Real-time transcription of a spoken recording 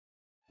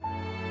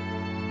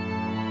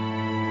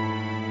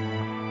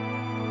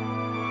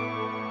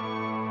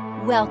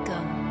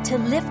Welcome to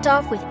Lift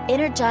Off with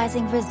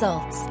Energizing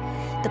Results,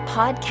 the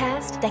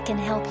podcast that can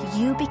help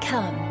you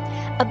become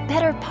a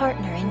better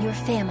partner in your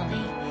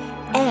family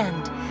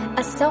and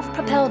a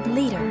self-propelled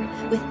leader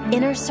with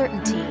inner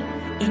certainty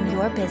in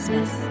your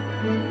business.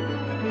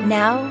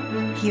 Now,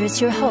 here's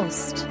your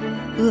host,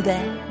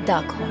 Uwe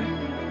Daghorn.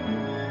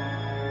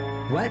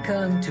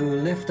 Welcome to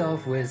Lift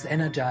Off with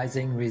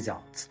Energizing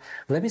Results.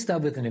 Let me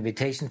start with an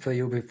invitation for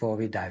you before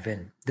we dive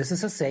in. This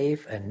is a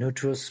safe and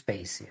neutral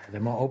space here. The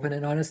more open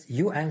and honest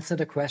you answer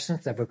the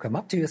questions that will come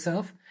up to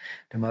yourself,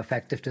 the more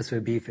effective this will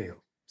be for you.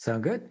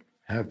 Sound good?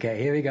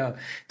 Okay, here we go.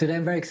 Today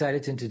I'm very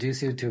excited to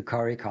introduce you to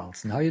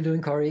Carlson. How are you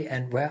doing, Corey?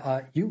 And where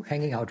are you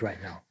hanging out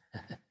right now?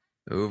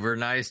 Uber,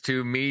 nice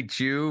to meet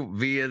you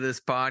via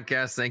this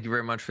podcast. Thank you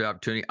very much for the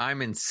opportunity.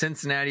 I'm in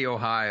Cincinnati,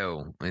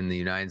 Ohio, in the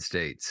United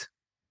States.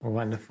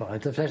 Wonderful.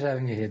 It's a pleasure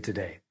having you here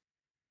today.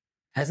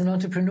 As an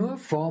entrepreneur,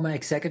 former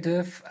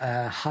executive,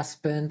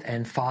 husband,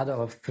 and father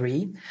of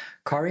three,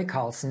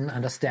 Carlson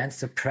understands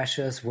the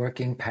pressures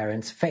working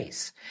parents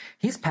face.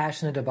 He's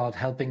passionate about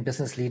helping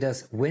business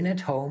leaders win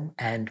at home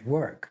and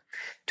work.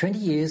 20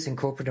 years in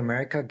corporate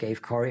America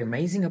gave Corey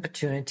amazing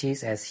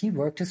opportunities as he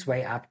worked his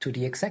way up to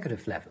the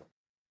executive level.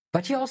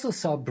 But he also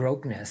saw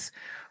brokenness,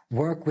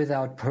 work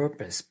without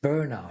purpose,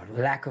 burnout,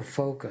 lack of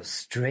focus,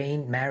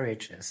 strained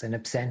marriages, and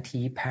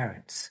absentee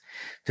parents.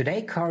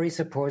 Today, Corey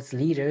supports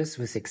leaders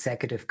with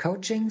executive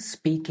coaching,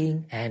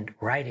 speaking, and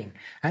writing.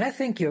 And I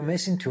think your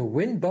mission to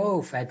win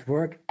both at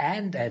work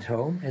and at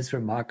home is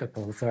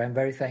remarkable. So I'm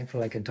very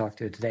thankful I can talk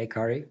to you today,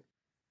 Corey.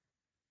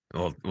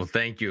 Well,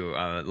 thank you.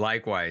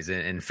 Likewise,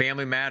 and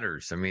family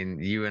matters. I mean,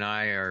 you and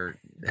I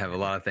have a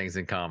lot of things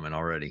in common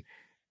already.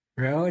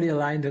 We're already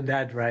aligned on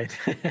that, right?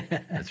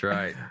 That's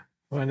right.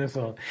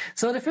 Wonderful.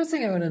 So the first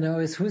thing I want to know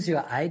is who's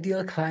your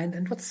ideal client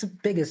and what's the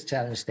biggest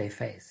challenge they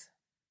face?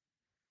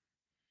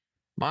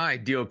 My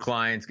ideal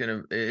client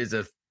is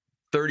a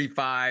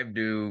 35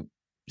 to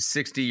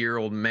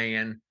 60-year-old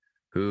man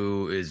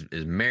who is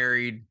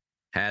married,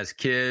 has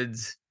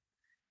kids.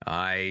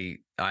 I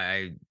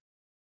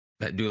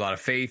do a lot of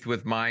faith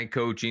with my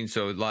coaching,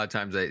 so a lot of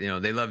times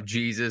they love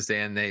Jesus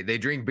and they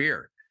drink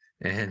beer.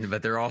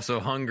 But they're also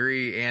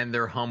hungry and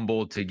they're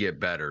humble to get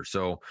better.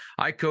 So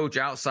I coach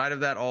outside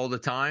of that all the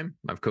time.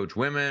 I've coached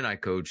women, I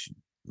coach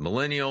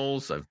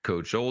millennials, I've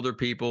coached older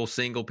people,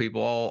 single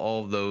people,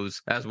 all of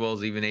those, as well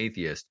as even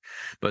atheists.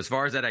 But as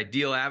far as that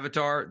ideal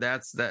avatar,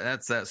 that's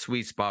that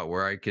sweet spot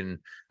where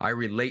I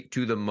relate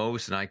to the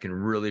most and I can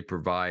really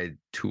provide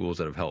tools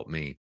that have helped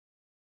me.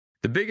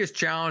 The biggest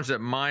challenge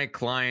that my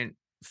client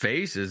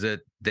face is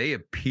that they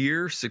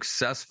appear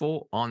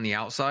successful on the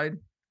outside,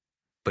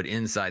 but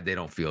inside they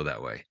don't feel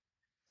that way.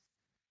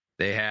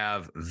 They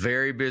have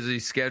very busy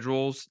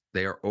schedules.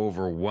 They are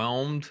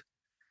overwhelmed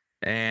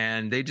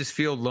and they just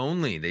feel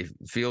lonely. They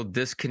feel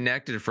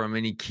disconnected from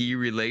any key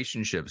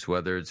relationships,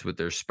 whether it's with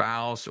their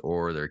spouse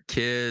or their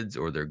kids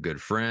or their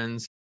good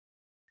friends.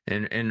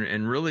 And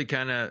really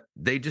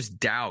they just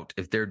doubt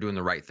if they're doing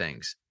the right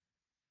things.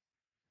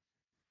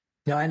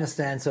 No, I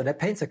understand. So that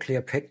paints a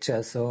clear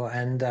picture.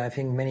 And I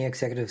think many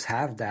executives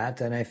have that.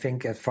 And I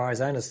think, as far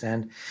as I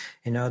understand,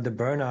 the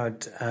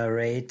burnout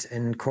rate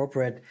in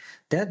corporate,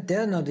 there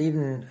are not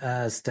even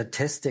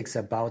statistics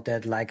about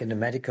that, like in the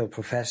medical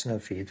professional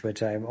field,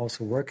 which I'm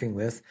also working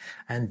with.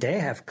 And they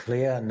have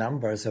clear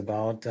numbers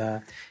about,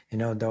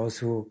 those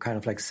who kind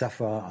of like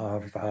suffer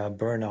of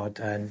burnout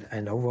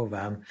and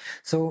overwhelm.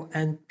 So,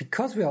 and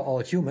because we are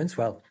all humans,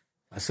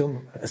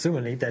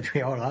 assumingly that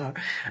we all are,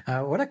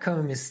 what are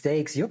common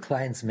mistakes your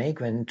clients make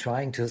when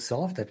trying to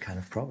solve that kind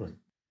of problem?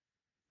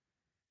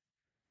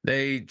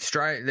 They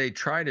try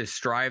to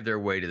strive their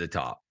way to the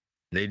top.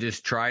 They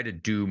just try to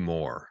do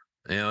more.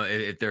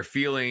 If they're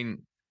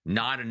feeling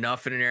not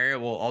enough in an area,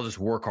 well, I'll just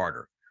work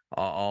harder.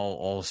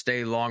 I'll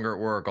stay longer at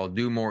work. I'll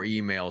do more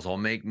emails. I'll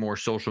make more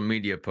social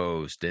media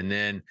posts. And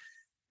then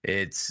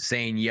it's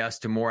saying yes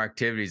to more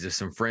activities. If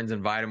some friends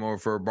invite them over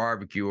for a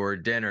barbecue or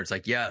a dinner, it's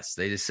like, yes,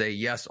 they just say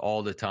yes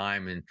all the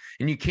time. And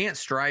you can't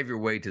strive your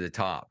way to the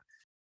top.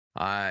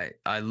 I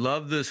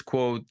love this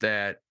quote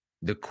that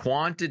the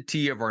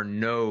quantity of our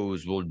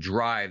no's will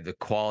drive the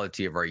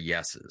quality of our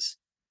yeses.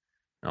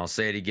 And I'll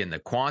say it again. The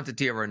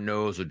quantity of our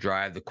no's will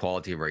drive the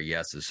quality of our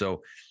yeses.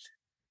 So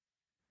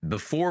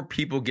before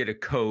people get a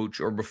coach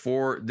or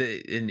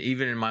and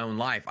even in my own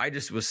life, I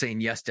just was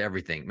saying yes to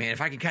everything. Man, if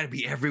I can kind of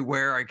be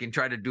everywhere, I can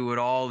try to do it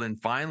all. And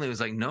finally it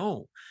was like,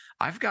 no,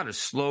 I've got to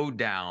slow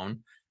down.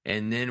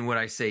 And then what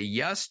I say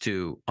yes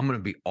to, I'm going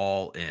to be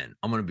all in.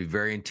 I'm going to be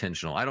very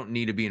intentional. I don't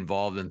need to be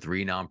involved in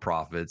 3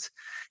 nonprofits.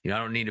 I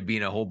don't need to be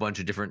in a whole bunch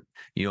of different,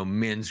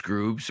 men's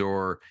groups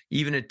or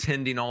even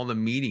attending all the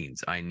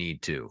meetings I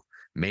need to.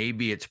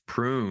 Maybe it's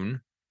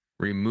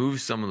remove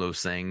some of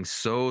those things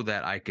so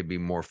that I could be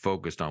more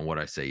focused on what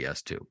I say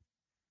yes to.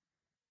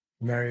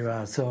 Very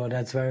well. So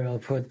that's very well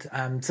put.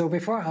 So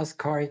before I ask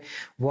Corey,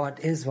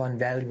 what is one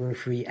valuable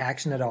free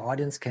action that our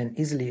audience can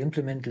easily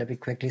implement? Let me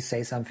quickly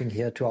say something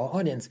here to our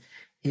audience.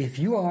 If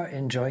you are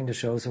enjoying the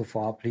show so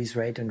far, please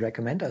rate and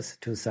recommend us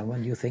to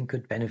someone you think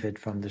could benefit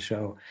from the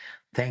show.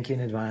 Thank you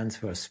in advance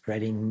for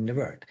spreading the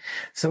word.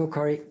 So,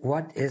 Corey,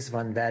 what is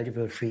one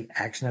valuable free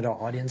action that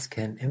our audience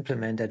can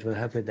implement that will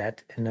help with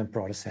that in a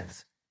broader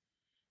sense?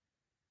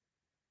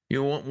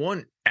 You know,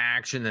 one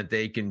action that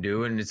they can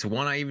do, and it's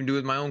one I even do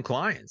with my own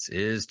clients,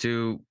 is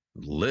to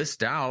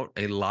list out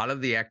a lot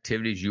of the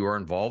activities you are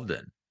involved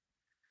in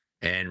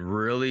and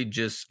really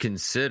just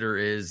consider,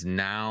 is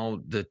now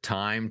the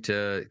time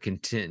to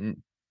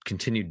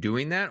continue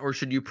doing that, or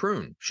should you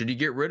prune? Should you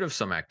get rid of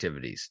some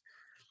activities?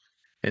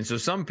 And so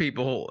some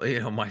people,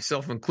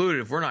 myself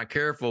included, if we're not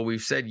careful, we've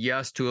said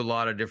yes to a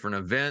lot of different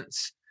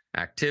events,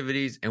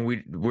 activities, and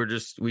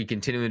we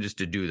continue just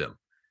to do them.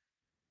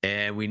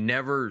 And we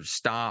never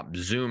stop,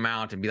 zoom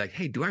out and be like,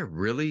 hey, do I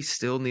really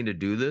still need to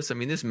do this? I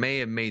mean, this may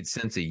have made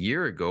sense a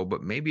year ago,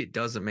 but maybe it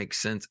doesn't make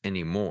sense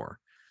anymore.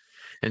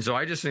 And so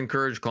I just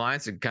encourage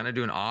clients to kind of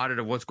do an audit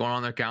of what's going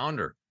on their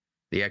calendar,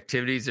 the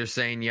activities they're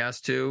saying yes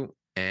to,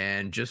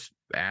 and just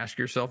ask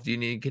yourself, do you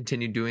need to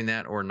continue doing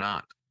that or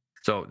not?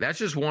 So that's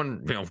just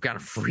one, kind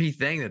of free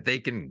thing that they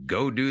can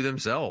go do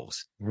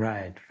themselves.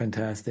 Right.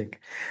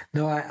 Fantastic.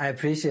 No, I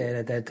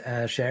appreciate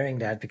that sharing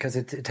that, because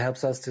it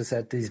helps us to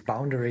set these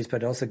boundaries,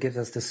 but also gives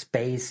us the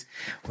space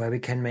where we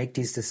can make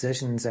these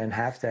decisions and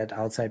have that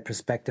outside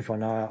perspective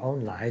on our own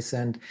lives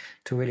and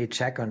to really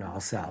check on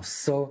ourselves.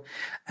 So,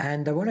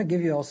 and I want to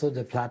give you also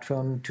the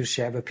platform to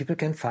share where people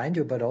can find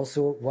you, but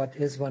also what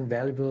is one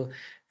valuable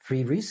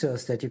free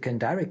resource that you can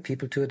direct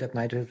people to that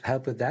might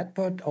help with that,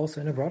 but also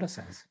in a broader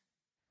sense.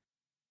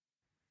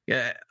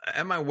 Yeah,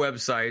 at my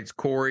website, it's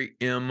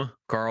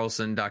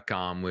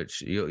CoreyMCarlson.com,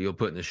 which you'll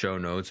put in the show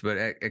notes. But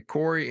at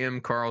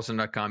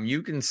CoreyMCarlson.com,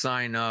 you can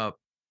sign up.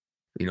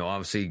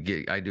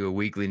 Obviously, I do a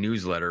weekly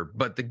newsletter.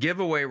 But the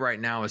giveaway right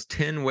now is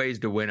 10 ways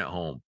to win at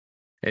home.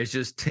 It's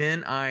just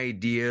 10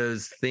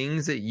 ideas,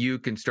 things that you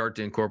can start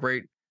to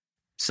incorporate.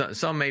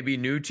 Some may be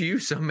new to you.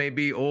 Some may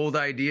be old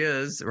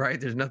ideas, right?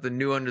 There's nothing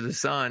new under the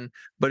sun.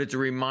 But it's a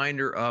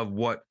reminder of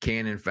what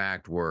can, in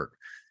fact, work.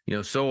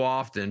 So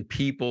often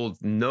people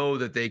know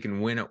that they can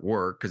win at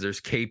work because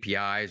there's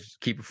KPIs,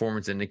 key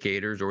performance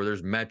indicators, or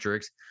there's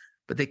metrics,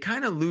 but they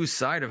kind of lose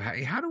sight of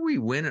how do we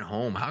win at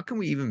home? How can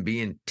we even be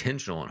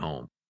intentional at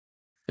home?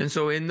 And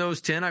so in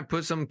those 10, I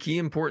put some key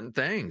important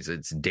things.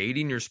 It's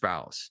dating your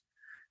spouse.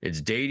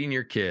 It's dating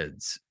your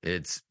kids.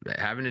 It's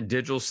having a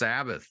digital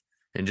Sabbath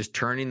and just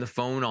turning the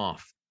phone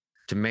off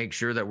to make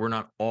sure that we're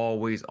not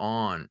always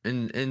on.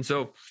 And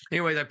so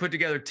anyways, I put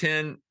together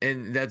 10,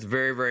 and that's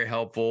very, very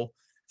helpful.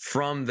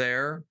 From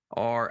there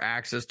are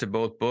access to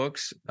both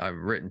books. I've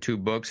written 2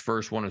 books.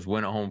 First one is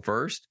Win at Home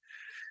First,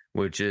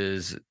 which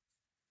is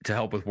to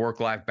help with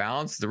work-life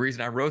balance. The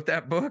reason I wrote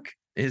that book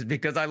is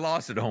because I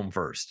lost at home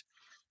first.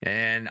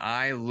 And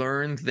I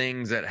learned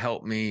things that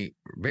helped me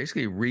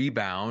basically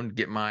rebound,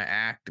 get my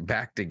act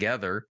back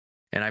together.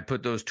 And I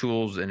put those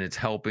tools, and it's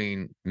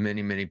helping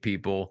many, many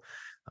people.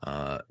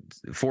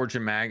 Forbes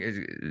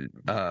magazine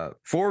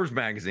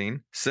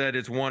said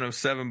it's one of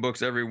 7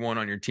 books everyone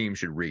on your team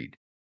should read.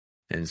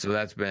 And so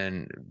that's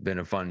been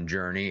a fun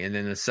journey. And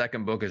then the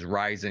second book is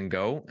Rise and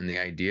Go. And the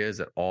idea is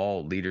that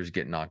all leaders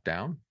get knocked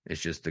down. It's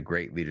just the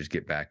great leaders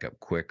get back up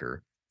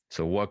quicker.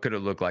 So what could it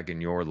look like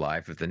in your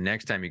life if the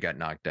next time you got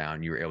knocked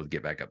down, you were able to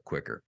get back up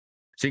quicker?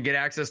 So you get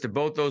access to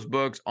both those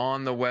books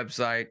on the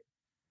website,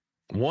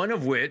 one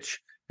of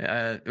which,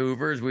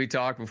 Uwe, as we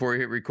talked before we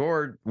hit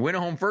record, Win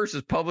at Home First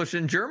is published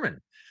in German,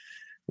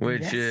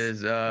 which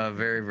is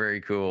very,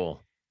 very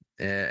cool.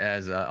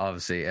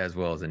 Obviously as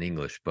well as in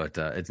English, but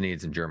it's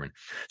needed in German.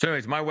 So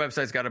anyways, my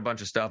website's got a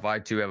bunch of stuff. I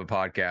too have a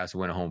podcast,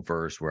 Win at Home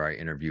First, where I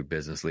interview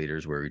business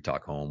leaders, where we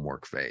talk home,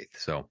 work, faith.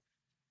 So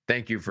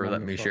thank you for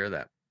letting me share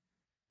that.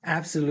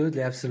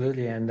 Absolutely.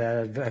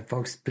 And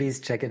folks,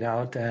 please check it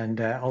out. And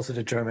also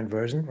the German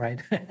version,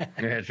 right?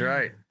 That's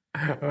right.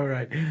 All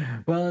right.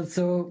 Well,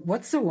 so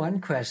what's the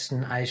one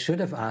question I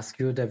should have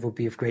asked you that would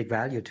be of great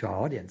value to our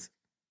audience?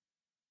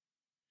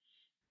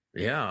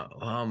 Yeah.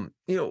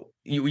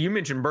 You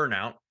mentioned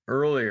burnout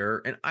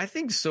earlier, and I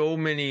think so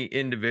many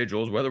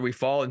individuals, whether we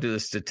fall into the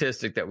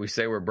statistic that we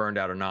say we're burned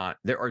out or not,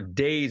 there are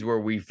days where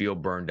we feel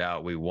burned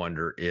out. We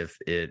wonder if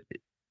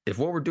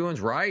what we're doing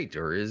is right,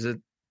 or is it,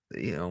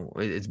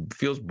 it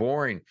feels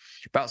boring.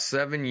 About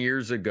 7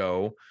 years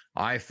ago,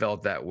 I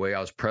felt that way. I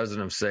was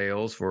president of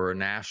sales for a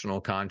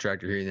national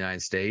contractor here in the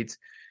United States,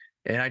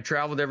 and I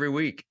traveled every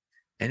week,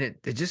 and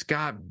it just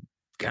got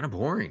kind of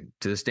boring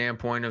to the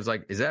standpoint of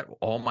like, is that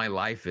all my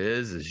life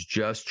is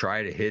just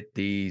try to hit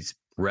these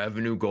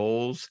revenue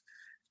goals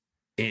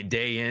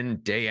day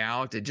in, day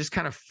out? It just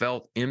kind of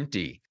felt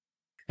empty.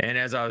 And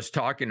as I was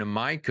talking to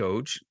my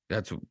coach,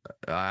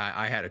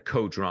 I had a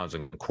coach when I was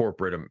in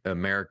corporate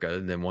America.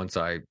 And then once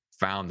I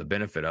found the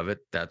benefit of it,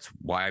 that's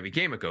why I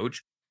became a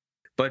coach.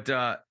 But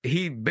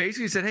he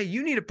basically said, hey,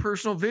 you need a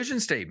personal vision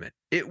statement.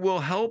 It will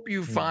help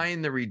you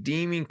find the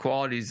redeeming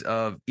qualities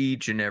of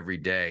each and every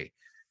day.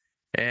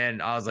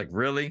 And I was like,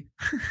 really?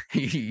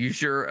 You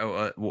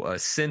sure a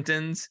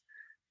sentence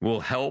will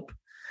help?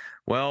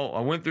 Well, I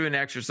went through an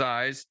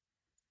exercise,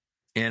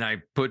 And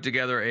I put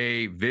together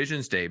a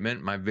vision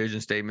statement. My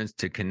vision statement's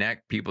to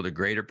connect people to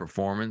greater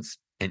performance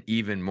and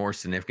even more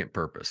significant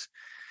purpose.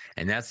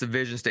 And that's the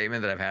vision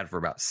statement that I've had for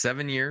about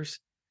 7 years.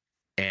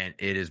 And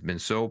it has been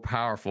so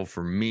powerful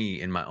for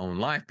me in my own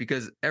life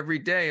because every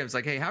day I was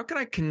like, hey, how can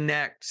I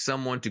connect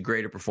someone to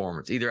greater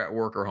performance, either at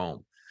work or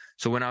home?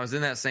 So when I was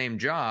in that same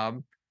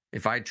job,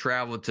 if I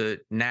traveled to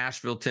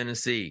Nashville,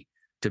 Tennessee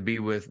to be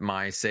with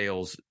my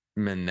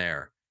salesmen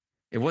there,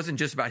 it wasn't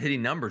just about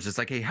hitting numbers. It's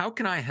like, hey, how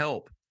can I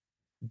help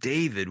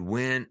David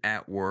win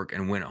at work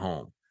and win at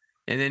home?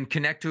 And then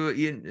connect to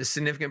a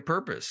significant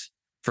purpose.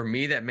 For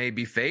me, that may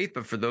be faith,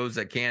 but for those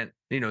that can't,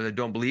 that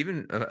don't believe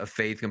in a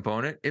faith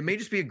component, it may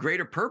just be a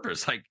greater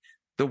purpose. Like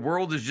the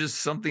world is just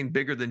something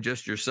bigger than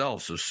just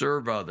yourself. So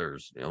serve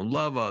others,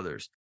 love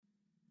others.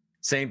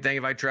 Same thing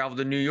if I traveled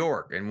to New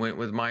York and went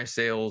with my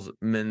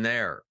salesman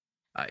there.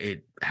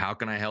 How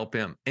can I help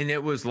him? And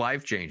it was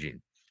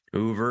life-changing,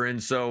 Uber.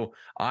 And so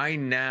I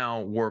now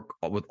work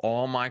with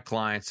all my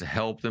clients to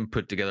help them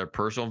put together a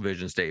personal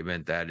vision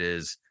statement that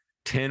is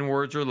 10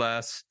 words or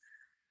less.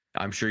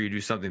 I'm sure you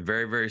do something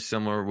very, very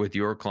similar with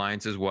your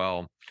clients as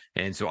well.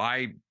 And so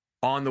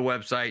on the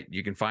website,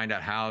 you can find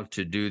out how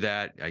to do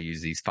that. I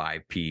use these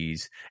 5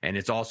 Ps, and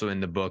it's also in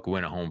the book,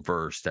 Win at Home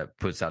First, that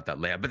puts out that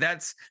layout. But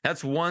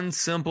that's one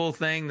simple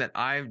thing that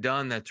I've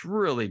done that's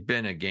really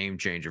been a game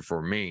changer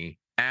for me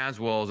as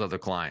well as other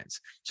clients.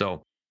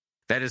 So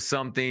that is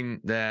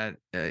something that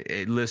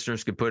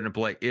listeners could put into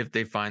play if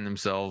they find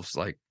themselves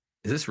like,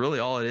 is this really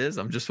all it is?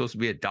 I'm just supposed to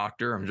be a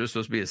doctor. I'm just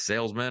supposed to be a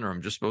salesman, or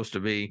I'm just supposed to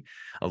be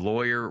a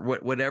lawyer.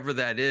 Whatever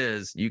that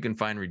is, you can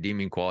find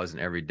redeeming qualities in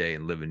every day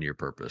and live into your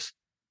purpose.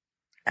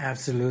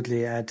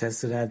 Absolutely, I attest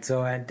to that.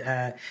 So,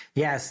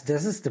 yes,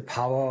 this is the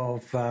power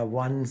of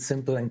one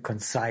simple and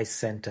concise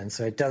sentence.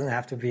 So it doesn't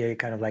have to be a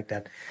kind of like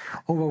that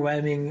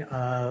overwhelming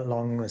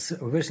long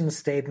vision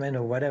statement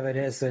or whatever it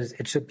is.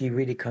 It should be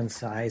really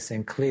concise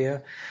and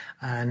clear,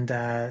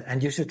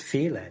 and you should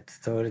feel it.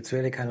 So it's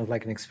really kind of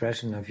like an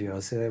expression of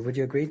yours. Would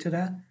you agree to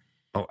that?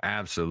 Oh,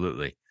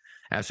 absolutely,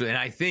 absolutely.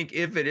 And I think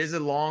if it is a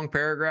long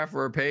paragraph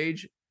or a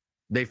page,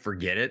 they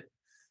forget it.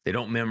 They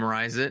don't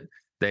memorize it.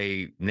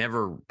 They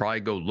never probably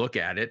go look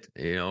at it.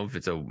 If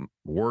it's a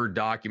Word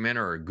document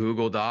or a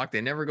Google Doc, they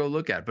never go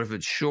look at it. But if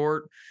it's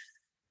short,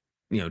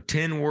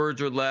 10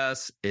 words or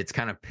less, it's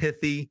kind of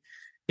pithy.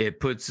 It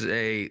puts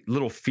a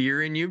little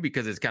fear in you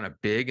because it's kind of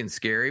big and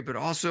scary, but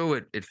also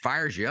it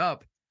fires you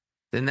up.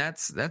 Then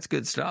that's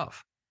good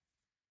stuff.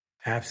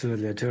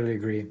 Absolutely. I totally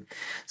agree.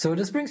 So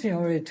this brings me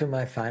already to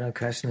my final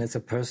question. It's a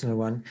personal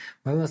one.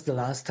 When was the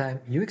last time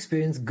you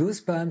experienced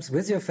goosebumps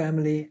with your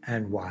family,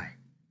 and why?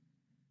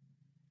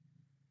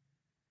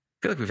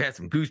 I feel like we've had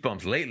some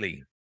goosebumps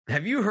lately.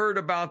 Have you heard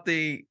about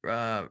in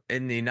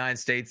the United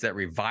States, that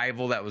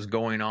revival that was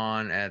going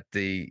on at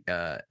the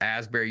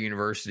Asbury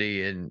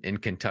University in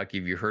Kentucky?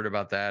 Have you heard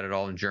about that at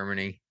all in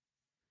Germany?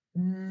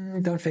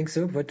 Don't think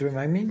so, but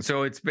remind me.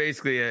 So it's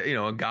basically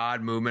a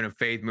God movement, a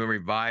faith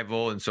movement,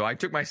 revival. And so I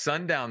took my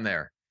son down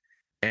there,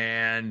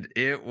 and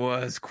it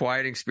was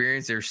quite an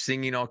experience. They're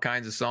singing all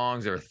kinds of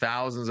songs. There are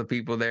thousands of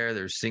people there.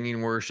 They're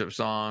singing worship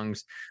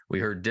songs. We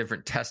heard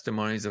different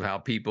testimonies of how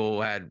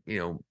people had,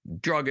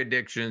 drug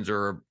addictions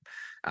or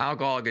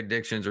alcoholic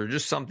addictions or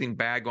just something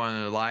bad going on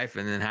in their life,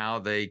 and then how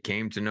they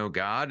came to know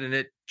God, and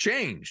it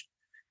changed.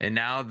 And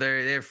now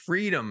they have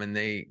freedom and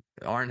they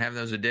aren't having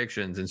those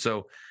addictions. And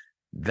so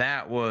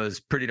that was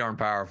pretty darn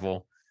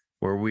powerful,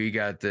 where we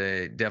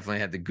definitely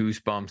had the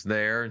goosebumps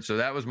there. And so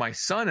that was my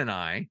son and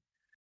I.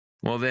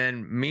 Well,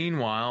 then,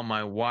 meanwhile,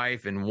 my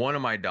wife and one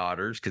of my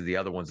daughters, because the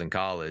other one's in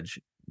college,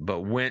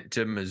 but went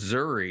to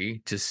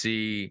Missouri to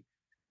see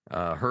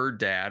her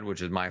dad,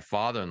 which is my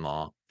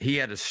father-in-law. He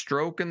had a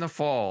stroke in the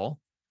fall.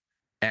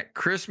 At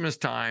Christmas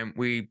time,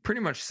 we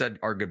pretty much said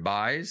our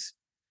goodbyes.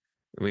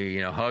 We,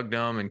 hugged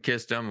him and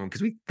kissed him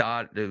because we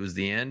thought it was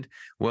the end.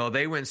 Well,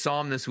 they went and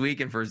saw him this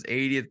weekend for his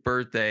 80th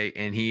birthday,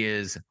 and he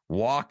is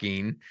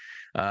walking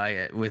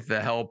with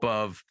the help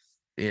of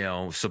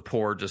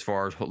support as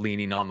far as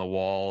leaning on the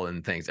wall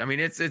and things. I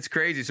mean, it's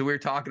crazy. So we were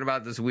talking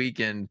about this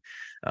weekend.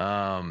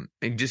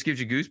 It just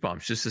gives you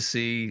goosebumps just to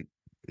see,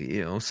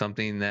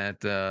 something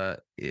that,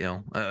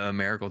 a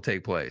miracle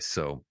take place.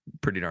 So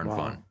pretty darn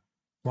fun.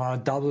 Wow.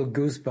 Double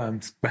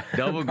goosebumps.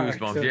 Double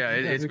goosebumps. So, yeah.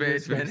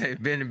 It's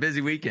been a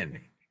busy weekend.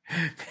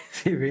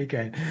 Busy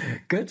weekend.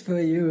 Good for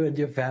you and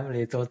your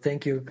family. So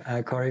thank you,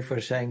 Corey, for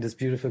sharing this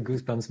beautiful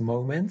goosebumps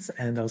moments.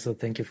 And also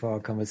thank you for our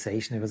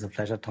conversation. It was a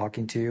pleasure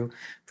talking to you.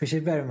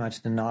 Appreciate very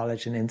much the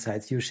knowledge and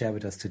insights you share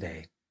with us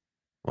today.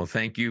 Well,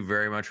 thank you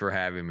very much for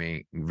having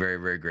me. Very,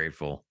 very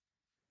grateful.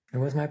 It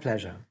was my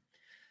pleasure.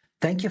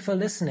 Thank you for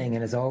listening.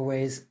 And as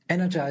always,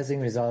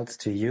 energizing results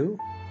to you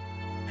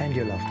and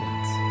your loved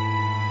ones.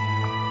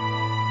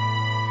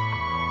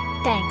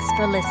 Thanks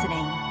for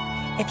listening.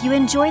 If you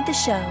enjoyed the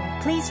show,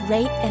 please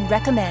rate and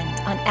recommend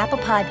on Apple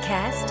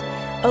Podcast,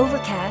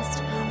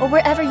 Overcast, or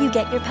wherever you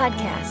get your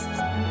podcasts.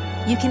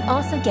 You can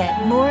also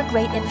get more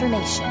great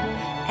information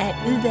at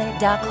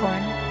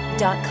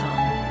uwedockhorn.com.